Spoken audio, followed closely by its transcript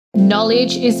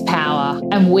Knowledge is power,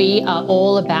 and we are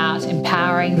all about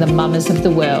empowering the mamas of the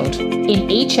world.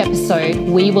 In each episode,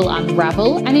 we will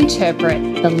unravel and interpret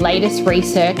the latest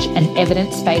research and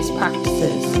evidence-based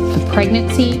practices for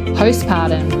pregnancy,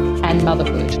 postpartum, and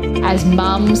motherhood. As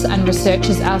mums and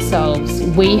researchers ourselves,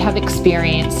 we have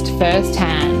experienced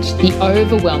firsthand the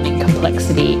overwhelming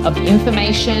complexity of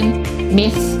information,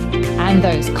 myths, and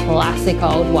those classic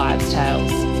old wives' tales.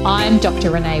 I'm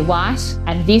Dr. Renee White,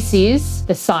 and this is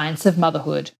The Science of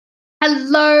Motherhood.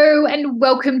 Hello, and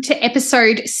welcome to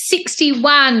episode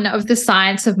 61 of The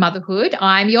Science of Motherhood.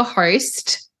 I'm your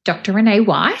host, Dr. Renee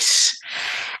White.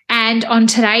 And on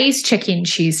today's Check-In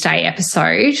Tuesday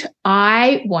episode,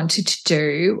 I wanted to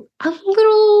do a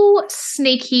little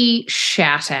sneaky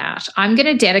shout out. I'm going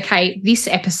to dedicate this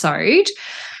episode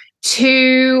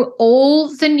to all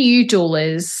the new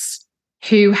doulas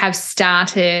who have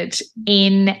started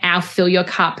in our Fill Your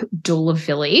Cup Doula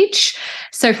Village.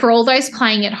 So for all those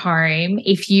playing at home,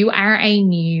 if you are a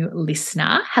new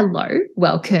listener, hello,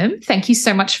 welcome. Thank you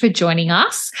so much for joining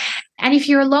us. And if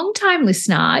you're a long-time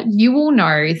listener, you will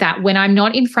know that when I'm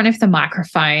not in front of the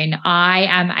microphone, I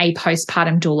am a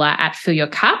postpartum doula at Fill Your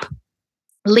Cup,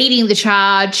 leading the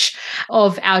charge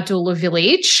of our doula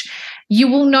village. You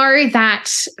will know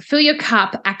that Fill Your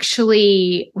Cup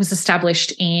actually was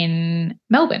established in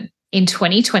Melbourne in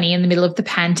 2020 in the middle of the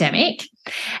pandemic.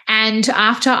 And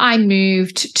after I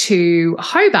moved to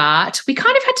Hobart, we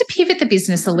kind of had to pivot the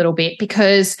business a little bit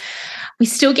because we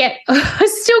still kept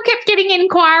getting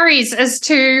inquiries as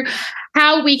to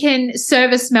how we can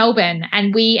service Melbourne.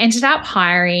 And we ended up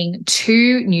hiring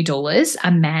two new doulas,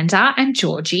 Amanda and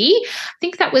Georgie. I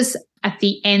think that was at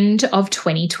the end of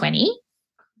 2020.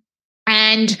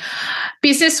 And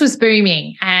business was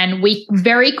booming, and we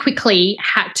very quickly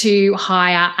had to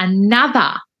hire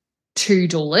another two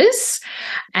doulas,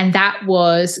 and that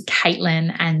was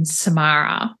Caitlin and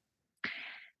Samara.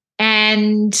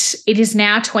 And it is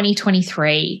now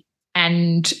 2023,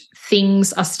 and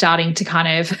things are starting to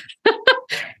kind of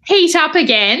heat up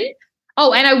again.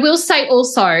 Oh, and I will say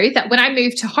also that when I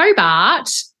moved to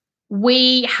Hobart,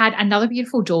 we had another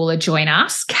beautiful doula join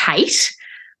us, Kate,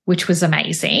 which was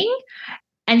amazing.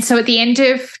 And so at the end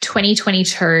of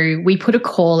 2022, we put a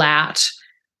call out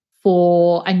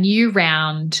for a new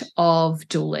round of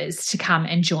doulas to come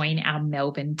and join our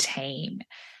Melbourne team.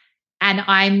 And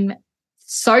I'm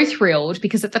so thrilled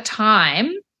because at the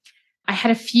time, I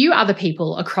had a few other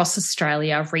people across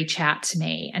Australia reach out to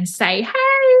me and say, hey,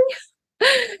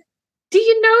 do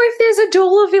you know if there's a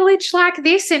doula village like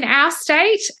this in our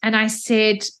state? And I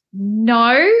said,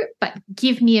 no, but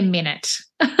give me a minute.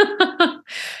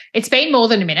 It's been more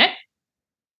than a minute,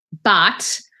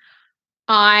 but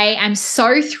I am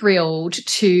so thrilled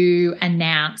to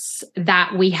announce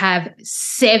that we have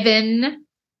seven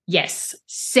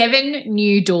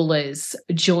new doulas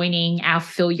joining our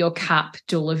Fill Your Cup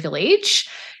Doula Village.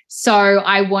 So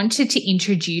I wanted to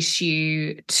introduce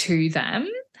you to them.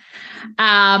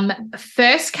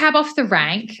 First cab off the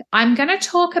rank, I'm going to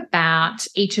talk about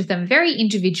each of them very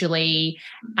individually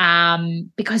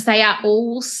because they are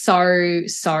all so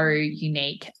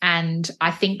unique. And I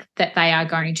think that they are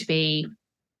going to be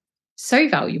so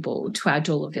valuable to our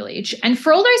doula village. And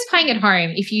for all those playing at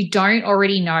home, if you don't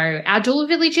already know, our doula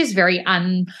village is very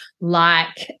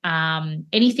unlike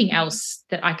anything else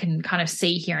that I can kind of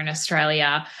see here in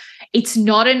Australia. It's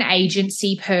not an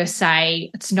agency per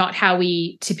se. It's not how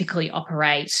we typically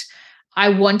operate. I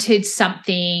wanted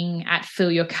something at Fill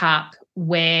Your Cup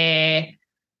where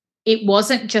it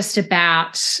wasn't just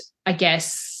about, I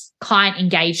guess, client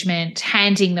engagement,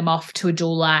 handing them off to a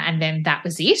doula, and then that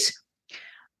was it.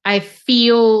 I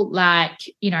feel like,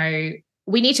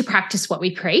 we need to practice what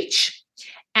we preach.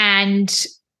 And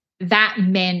that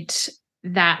meant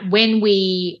that when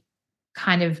we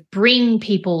kind of bring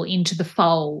people into the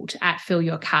fold at Fill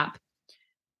Your Cup,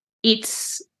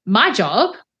 it's my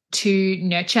job to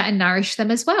nurture and nourish them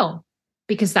as well,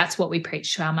 because that's what we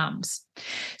preach to our mums.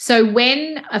 So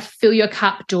when a Fill Your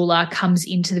Cup doula comes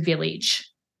into the village,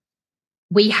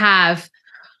 we have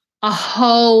a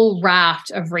whole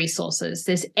raft of resources.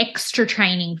 There's extra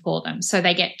training for them. So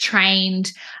they get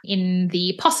trained in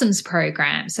the possums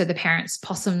program, so the parents'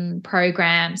 possum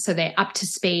program, so they're up to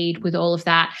speed with all of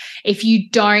that. If you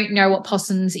don't know what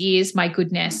possums is, my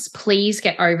goodness, please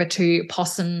get over to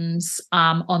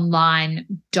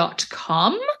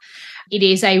possumsonline.com. It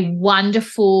is a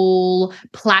wonderful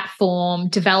platform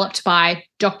developed by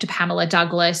Dr. Pamela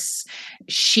Douglas.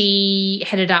 She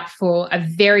headed up for a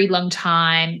very long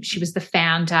time. She was the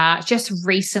founder, just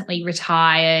recently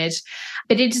retired.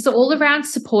 But it is all around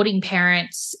supporting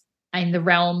parents in the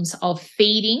realms of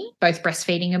feeding, both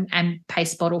breastfeeding and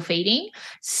paste bottle feeding,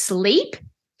 sleep,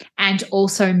 and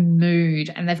also mood.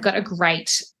 And they've got a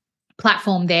great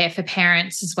platform there for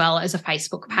parents as well as a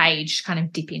Facebook page to kind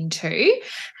of dip into.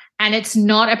 And it's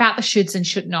not about the shoulds and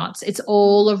should nots. It's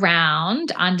all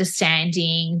around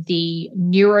understanding the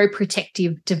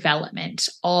neuroprotective development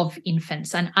of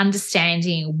infants and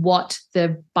understanding what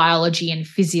the biology and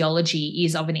physiology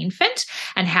is of an infant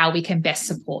and how we can best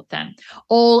support them.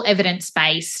 All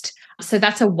evidence-based. So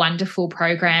that's a wonderful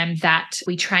program that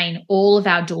we train all of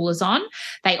our doulas on.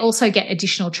 They also get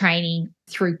additional training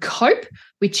through COPE,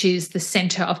 which is the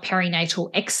Centre of Perinatal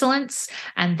Excellence,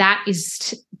 and that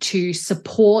is to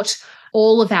support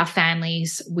all of our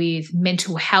families with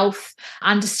mental health,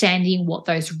 understanding what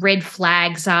those red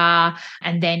flags are,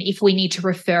 and then if we need to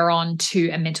refer on to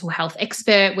a mental health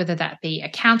expert, whether that be a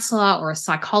counsellor or a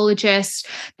psychologist,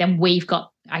 then we've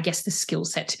got, I guess, the skill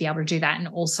set to be able to do that, and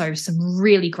also some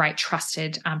really great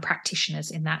trusted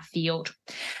practitioners in that field.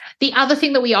 The other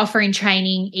thing that we offer in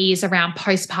training is around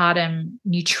postpartum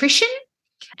nutrition.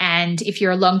 And if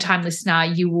you're a long-time listener,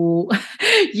 you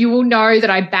will know that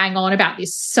I bang on about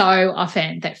this so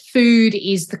often, that food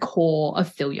is the core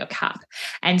of Fill Your Cup.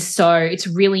 And so it's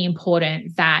really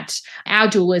important that our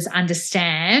doulas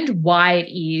understand why it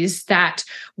is that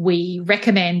we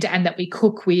recommend and that we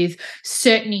cook with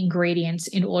certain ingredients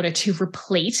in order to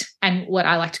replete and what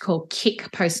I like to call kick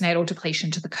postnatal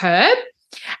depletion to the curb,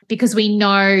 because we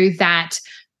know that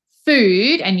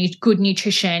food and good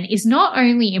nutrition is not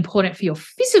only important for your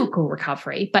physical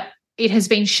recovery, but it has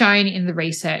been shown in the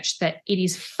research that it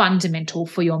is fundamental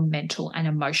for your mental and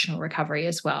emotional recovery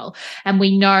as well. And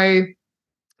we know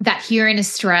that here in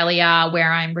Australia,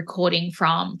 where I'm recording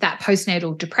from, that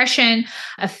postnatal depression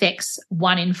affects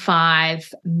 1 in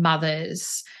 5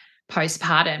 mothers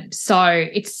postpartum. So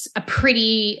it's a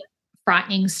pretty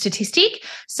frightening statistic.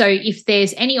 So if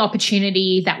there's any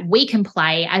opportunity that we can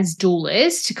play as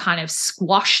doulas to kind of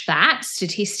squash that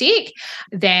statistic,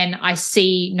 then I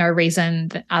see no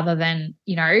reason other than,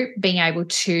 being able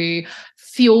to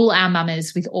fuel our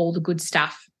mamas with all the good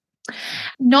stuff.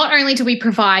 Not only do we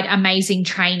provide amazing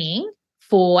training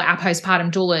for our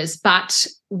postpartum doulas, but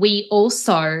we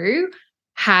also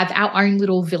have our own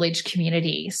little village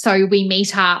community. So we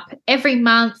meet up every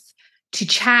month to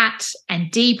chat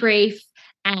and debrief,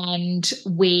 and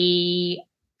we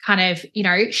kind of,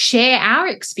 share our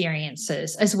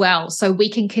experiences as well, so we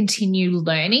can continue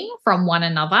learning from one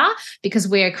another, because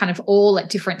we're kind of all at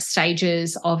different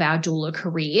stages of our doula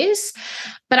careers.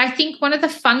 But I think one of the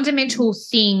fundamental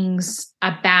things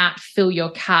about Fill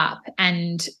Your Cup,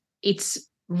 and it's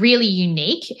really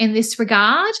unique in this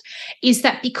regard, is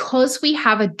that because we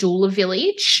have a doula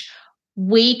village,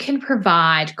 we can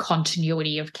provide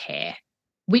continuity of care,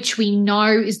 which we know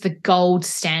is the gold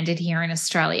standard here in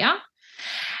Australia,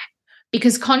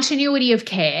 because continuity of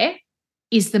care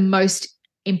is the most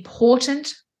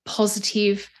important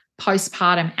positive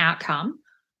postpartum outcome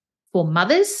for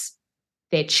mothers,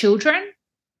 their children,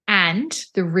 and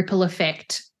the ripple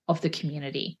effect of the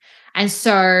community. And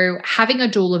so having a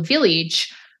doula village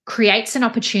creates an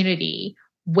opportunity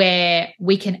where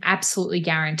we can absolutely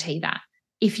guarantee that.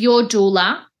 If your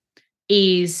doula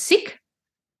is sick,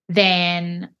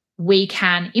 then we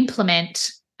can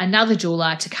implement another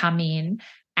doula to come in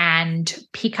and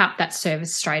pick up that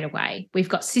service straight away. We've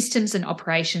got systems and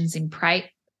operations in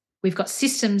place.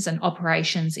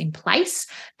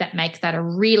 That make that a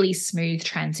really smooth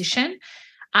transition.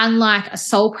 Unlike a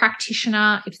sole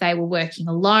practitioner, if they were working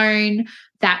alone,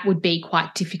 that would be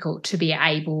quite difficult to be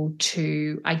able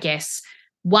to, I guess,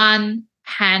 one,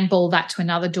 handball that to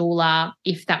another doula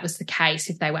if that was the case,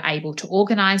 if they were able to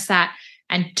organise that,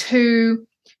 and two,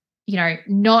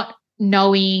 not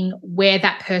knowing where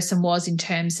that person was in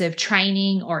terms of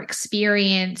training or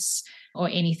experience or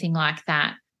anything like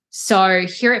that. So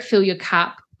here at Fill Your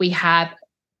Cup, we have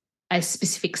a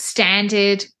specific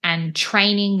standard, and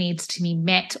training needs to be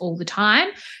met all the time.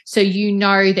 So you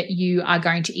know that you are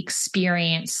going to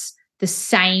experience the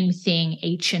same thing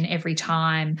each and every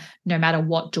time, no matter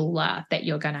what doula that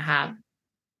you're going to have.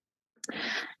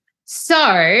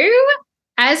 So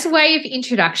as a way of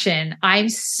introduction, I'm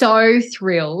so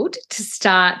thrilled to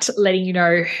start letting you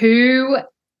know who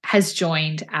has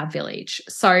joined our village.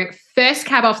 So first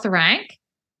cab off the rank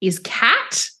is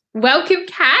Kat. Welcome,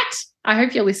 Kat. I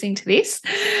hope you're listening to this.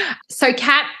 So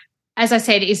Kat, as I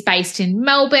said, is based in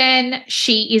Melbourne.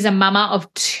 She is a mama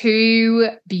of 2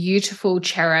 beautiful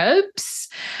cherubs.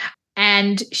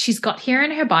 And she's got here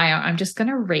in her bio, I'm just going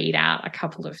to read out a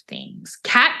couple of things.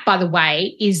 Kat, by the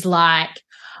way, is like,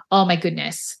 oh my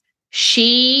goodness,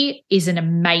 she is an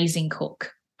amazing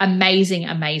cook. amazing,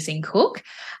 amazing cook.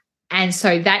 And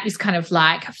so that is kind of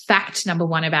like fact number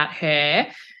one about her.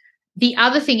 The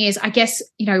other thing is, I guess,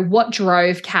 what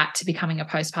drove Kat to becoming a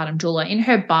postpartum doula? In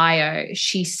her bio,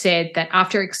 she said that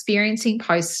after experiencing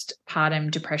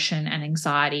postpartum depression and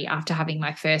anxiety after having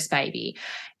my first baby,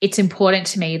 it's important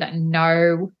to me that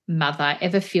no mother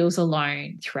ever feels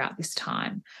alone throughout this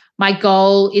time. My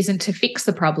goal isn't to fix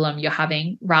the problem you're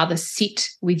having, rather sit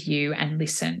with you and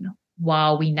listen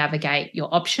while we navigate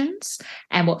your options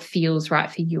and what feels right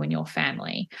for you and your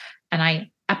family. And I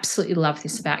absolutely love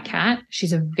this about Kat.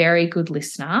 She's a very good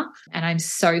listener, and I'm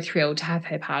so thrilled to have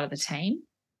her part of the team.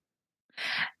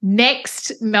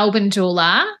 Next Melbourne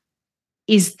doula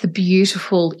is the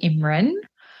beautiful Imran.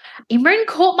 Imran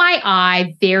caught my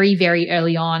eye very, very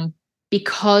early on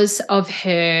because of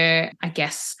her, I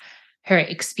guess, her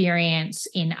experience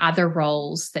in other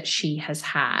roles that she has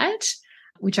had,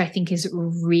 which I think is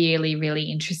really,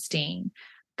 really interesting,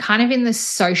 kind of in the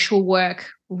social work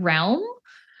realm.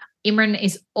 Imran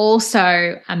is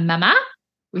also a mama,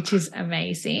 which is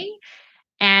amazing.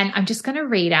 And I'm just going to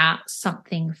read out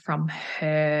something from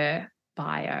her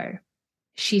bio.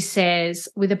 She says,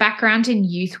 with a background in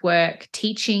youth work,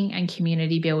 teaching and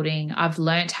community building, I've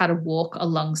learnt how to walk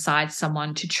alongside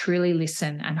someone to truly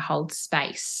listen and hold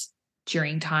space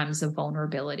during times of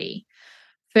vulnerability.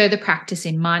 Further practice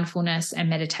in mindfulness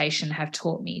and meditation have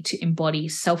taught me to embody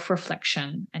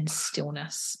self-reflection and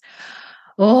stillness.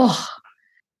 Oh,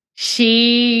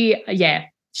 she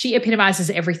epitomizes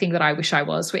everything that I wish I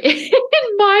was in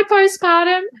my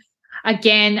postpartum.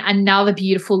 Again, another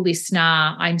beautiful listener.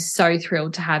 I'm so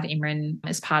thrilled to have Imran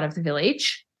as part of the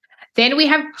village. Then we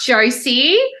have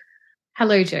Josie.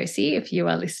 Hello, Josie, if you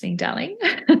are listening, darling.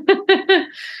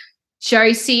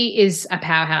 Josie is a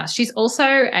powerhouse. She's also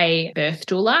a birth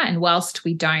doula, and whilst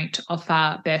we don't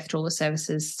offer birth doula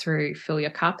services through Fill Your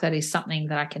Cup, that is something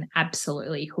that I can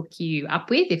absolutely hook you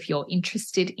up with if you're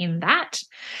interested in that.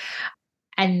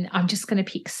 And I'm just going to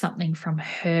pick something from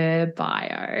her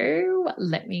bio.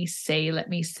 Let me see.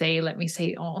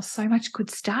 Oh, so much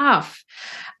good stuff.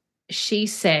 She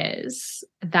says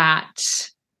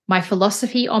that my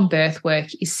philosophy on birth work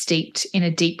is steeped in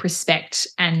a deep respect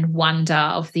and wonder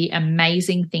of the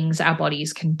amazing things our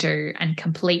bodies can do and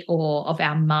complete awe of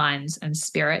our minds and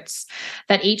spirits,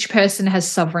 that each person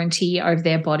has sovereignty over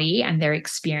their body and their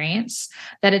experience,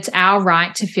 that it's our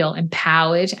right to feel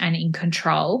empowered and in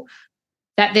control,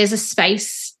 that there's a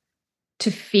space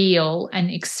to feel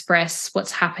and express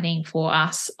what's happening for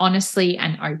us honestly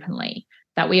and openly,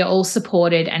 that we are all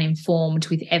supported and informed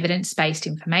with evidence-based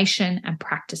information and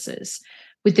practices,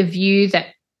 with the view that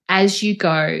as you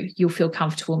go, you'll feel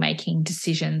comfortable making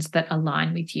decisions that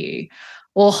align with you.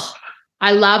 Oh,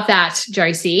 I love that,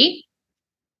 Josie.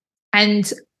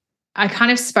 And I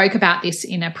kind of spoke about this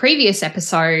in a previous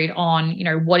episode on,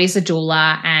 what is a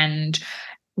doula and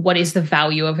what is the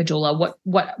value of a doula?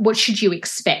 What should you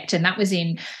expect? And that was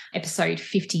in episode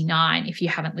 59, if you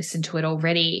haven't listened to it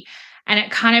already. And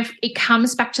it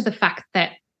comes back to the fact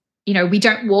that, we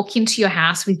don't walk into your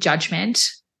house with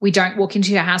judgment. We don't walk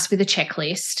into your house with a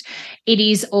checklist. It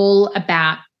is all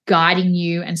about guiding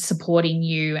you and supporting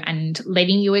you and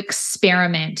letting you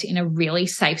experiment in a really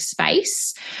safe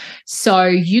space so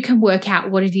you can work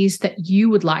out what it is that you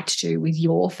would like to do with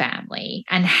your family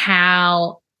and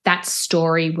how that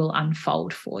story will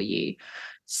unfold for you.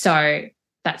 So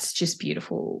that's just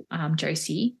beautiful,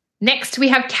 Josie. Next, we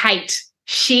have Kate.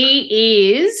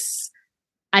 She is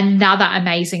another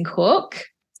amazing cook.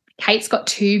 Kate's got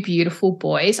two beautiful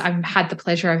boys. I've had the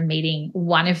pleasure of meeting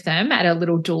one of them at a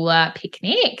little doula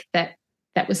picnic that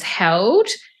was held.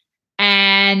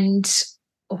 And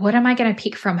what am I going to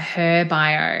pick from her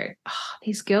bio? Oh,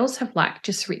 these girls have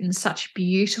just written such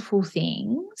beautiful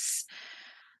things.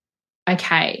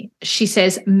 Okay, she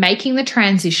says, making the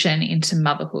transition into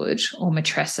motherhood or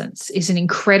matrescence is an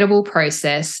incredible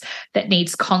process that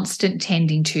needs constant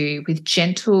tending to with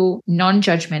gentle,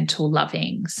 non-judgmental,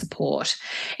 loving support.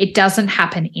 It doesn't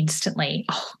happen instantly.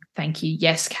 Oh, thank you.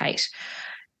 Yes, Kate.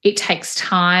 It takes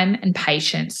time and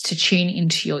patience to tune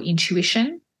into your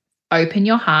intuition, open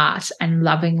your heart, and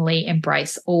lovingly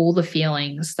embrace all the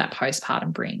feelings that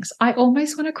postpartum brings. I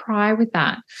almost want to cry with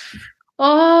that.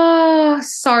 Oh,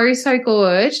 so, so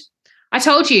good. I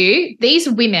told you, these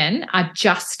women are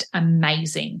just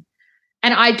amazing.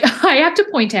 And I have to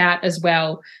point out as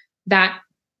well that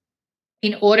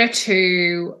in order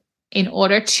to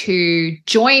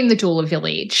join the doula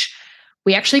village,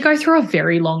 we actually go through a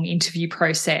very long interview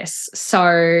process.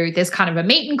 So there's kind of a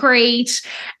meet and greet,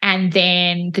 and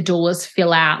then the doulas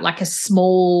fill out a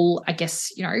small,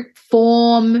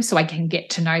 form so I can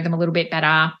get to know them a little bit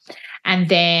better. And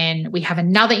then we have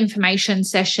another information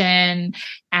session.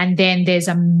 And then there's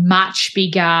a much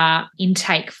bigger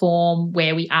intake form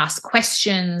where we ask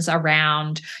questions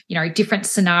around, different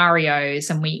scenarios,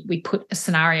 and we put a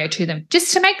scenario to them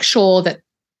just to make sure that,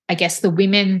 I guess, the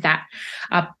women that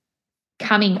are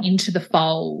coming into the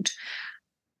fold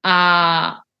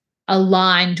are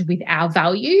aligned with our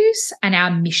values and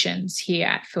our missions here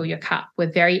at Fill Your Cup.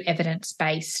 We're very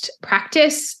evidence-based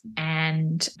practice,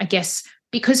 and I guess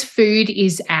because food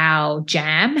is our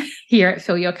jam here at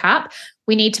Fill Your Cup,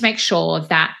 we need to make sure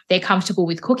that they're comfortable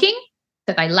with cooking,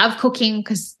 that they love cooking,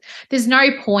 because there's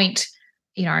no point,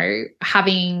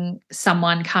 having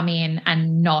someone come in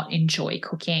and not enjoy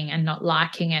cooking and not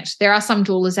liking it. There are some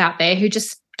doulas out there who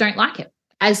just don't like it,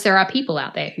 as there are people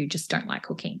out there who just don't like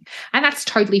cooking. And that's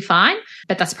totally fine,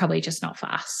 but that's probably just not for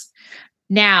us.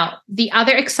 Now, the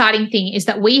other exciting thing is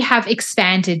that we have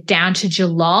expanded down to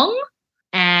Geelong,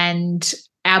 and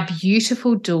our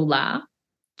beautiful doula,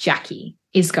 Jackie,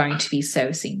 is going to be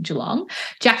servicing Geelong.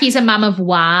 Jackie's a mum of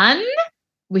one,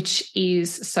 which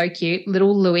is so cute,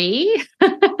 little Louie,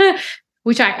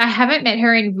 which I haven't met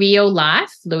her in real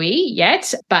life, Louie,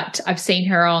 yet, but I've seen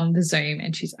her on the Zoom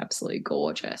and she's absolutely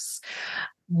gorgeous.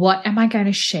 What am I going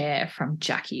to share from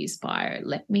Jackie's bio?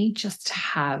 Let me just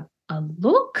have a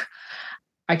look.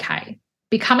 Okay.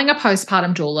 Becoming a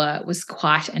postpartum doula was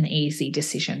quite an easy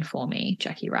decision for me,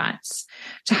 Jackie writes.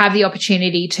 To have the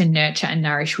opportunity to nurture and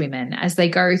nourish women as they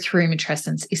go through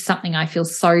matrescence is something I feel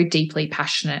so deeply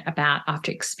passionate about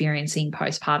after experiencing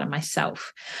postpartum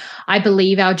myself. I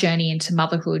believe our journey into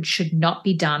motherhood should not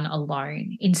be done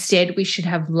alone. Instead, we should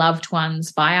have loved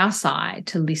ones by our side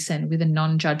to listen with a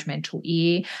non-judgmental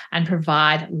ear and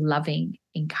provide loving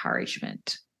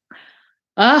encouragement.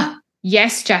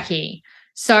 Yes, Jackie.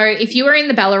 So if you were in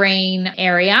the Bellarine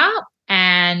area,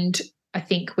 and I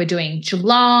think we're doing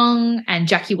Geelong, and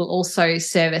Jackie will also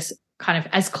service kind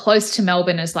of as close to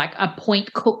Melbourne as like a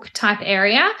Point Cook type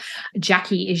area,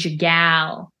 Jackie is your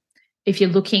gal. If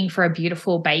you're looking for a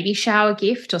beautiful baby shower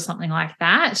gift or something like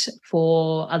that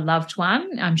for a loved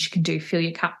one, she can do Fill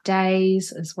Your Cup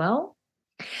days as well.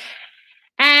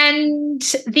 And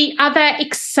the other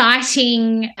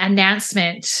exciting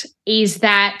announcement is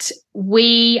that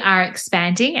we are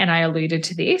expanding, and I alluded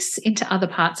to this, into other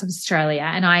parts of Australia.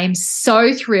 And I am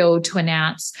so thrilled to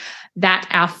announce that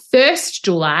our first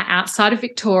doula outside of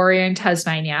Victoria and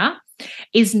Tasmania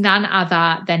is none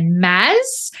other than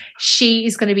Maz. She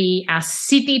is going to be our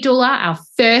Sydney doula, our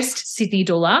first Sydney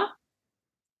doula.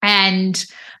 And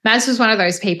Maz was one of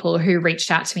those people who reached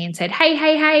out to me and said,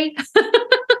 hey,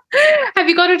 have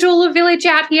you got a doula village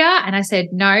out here? And I said,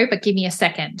 no, but give me a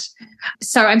second.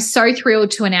 So I'm so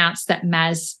thrilled to announce that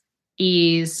Maz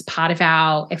is part of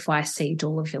our FYC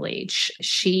doula village.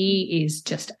 She is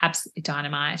just absolutely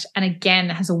dynamite, and again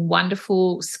has a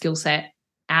wonderful skill set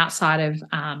outside of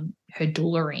her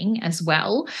doulaing as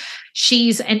well.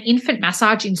 She's an infant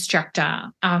massage instructor.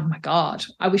 Oh my God,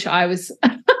 I wish I was.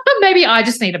 Maybe I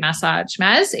just need a massage,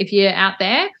 Maz. If you're out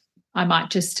there, I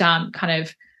might just kind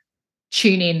of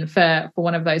tune in for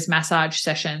one of those massage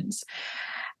sessions.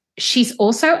 She's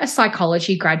also a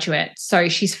psychology graduate, so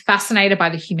she's fascinated by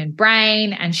the human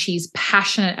brain, and she's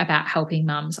passionate about helping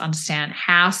mums understand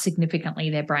how significantly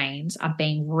their brains are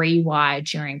being rewired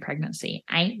during pregnancy.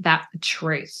 Ain't that the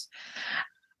truth?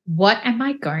 What am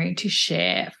I going to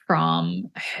share from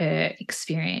her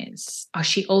experience? Oh,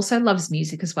 she also loves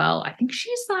music as well. I think she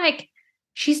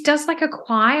does like a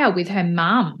choir with her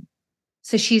mum.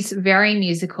 So she's very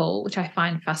musical, which I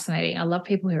find fascinating. I love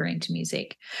people who are into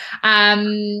music.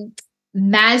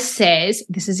 Maz says,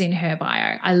 this is in her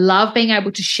bio, I love being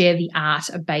able to share the art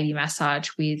of baby massage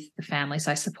with the families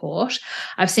I support.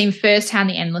 I've seen firsthand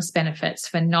the endless benefits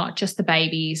for not just the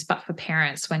babies, but for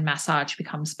parents when massage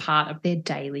becomes part of their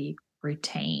daily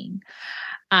routine.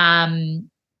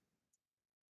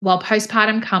 While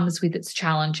postpartum comes with its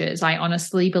challenges, I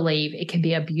honestly believe it can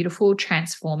be a beautiful,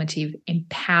 transformative,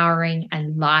 empowering,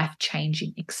 and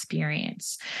life-changing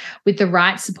experience. With the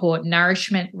right support,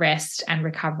 nourishment, rest, and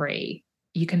recovery,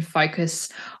 you can focus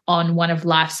on one of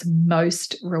life's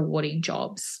most rewarding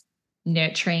jobs,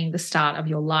 nurturing the start of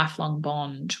your lifelong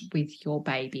bond with your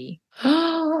baby.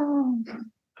 That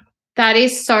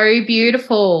is so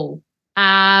beautiful.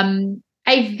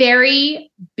 A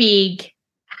very big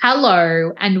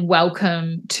hello and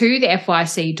welcome to the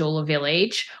FYC Doula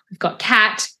Village. We've got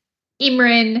Kat,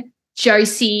 Imran,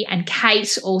 Josie and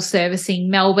Kate all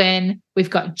servicing Melbourne. We've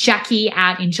got Jackie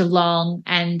out in Geelong,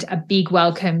 and a big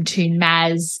welcome to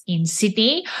Maz in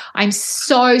Sydney. I'm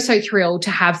so thrilled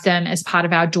to have them as part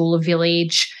of our Doula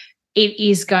Village. it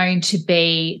is going to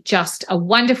be just a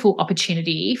wonderful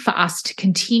opportunity for us to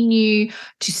continue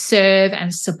to serve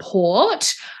and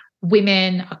support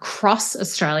women across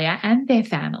Australia and their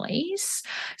families.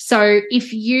 So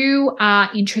if you are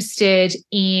interested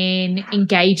in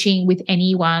engaging with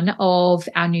any one of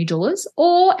our new doulas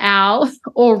or our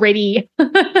already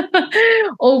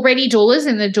doulas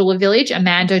in the doula village,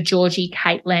 Amanda, Georgie,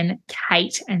 Caitlin,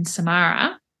 Kate, and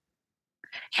Samara,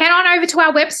 head on over to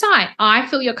our website,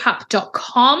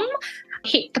 ifillyourcup.com.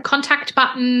 Hit the contact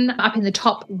button up in the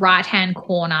top right-hand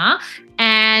corner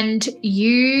and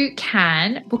you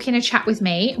can book in a chat with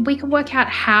me. We can work out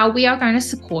how we are going to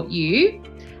support you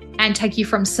and take you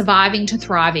from surviving to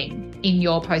thriving in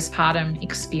your postpartum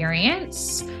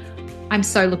experience. I'm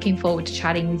so looking forward to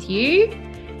chatting with you.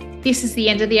 This is the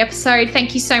end of the episode.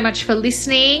 Thank you so much for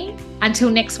listening. Until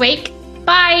next week,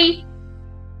 bye.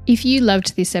 If you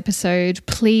loved this episode,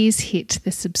 please hit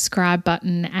the subscribe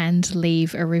button and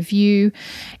leave a review.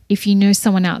 If you know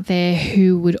someone out there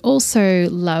who would also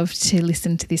love to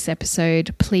listen to this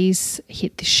episode, please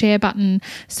hit the share button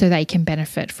so they can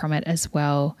benefit from it as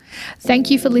well. Thank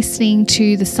you for listening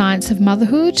to The Science of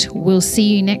Motherhood. We'll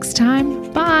see you next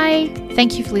time. Bye.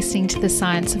 Thank you for listening to The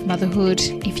Science of Motherhood.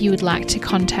 If you would like to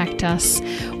contact us,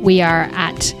 we are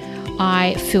at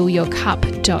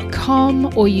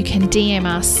ifillyourcup.com, or you can DM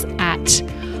us at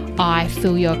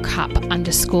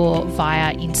ifillyourcup_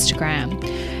 via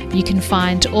Instagram. You can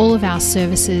find all of our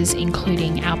services,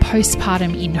 including our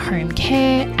postpartum in-home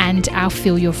care and our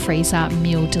Fill Your Freezer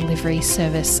meal delivery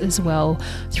service as well,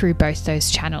 through both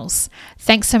those channels.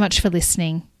 Thanks so much for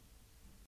listening.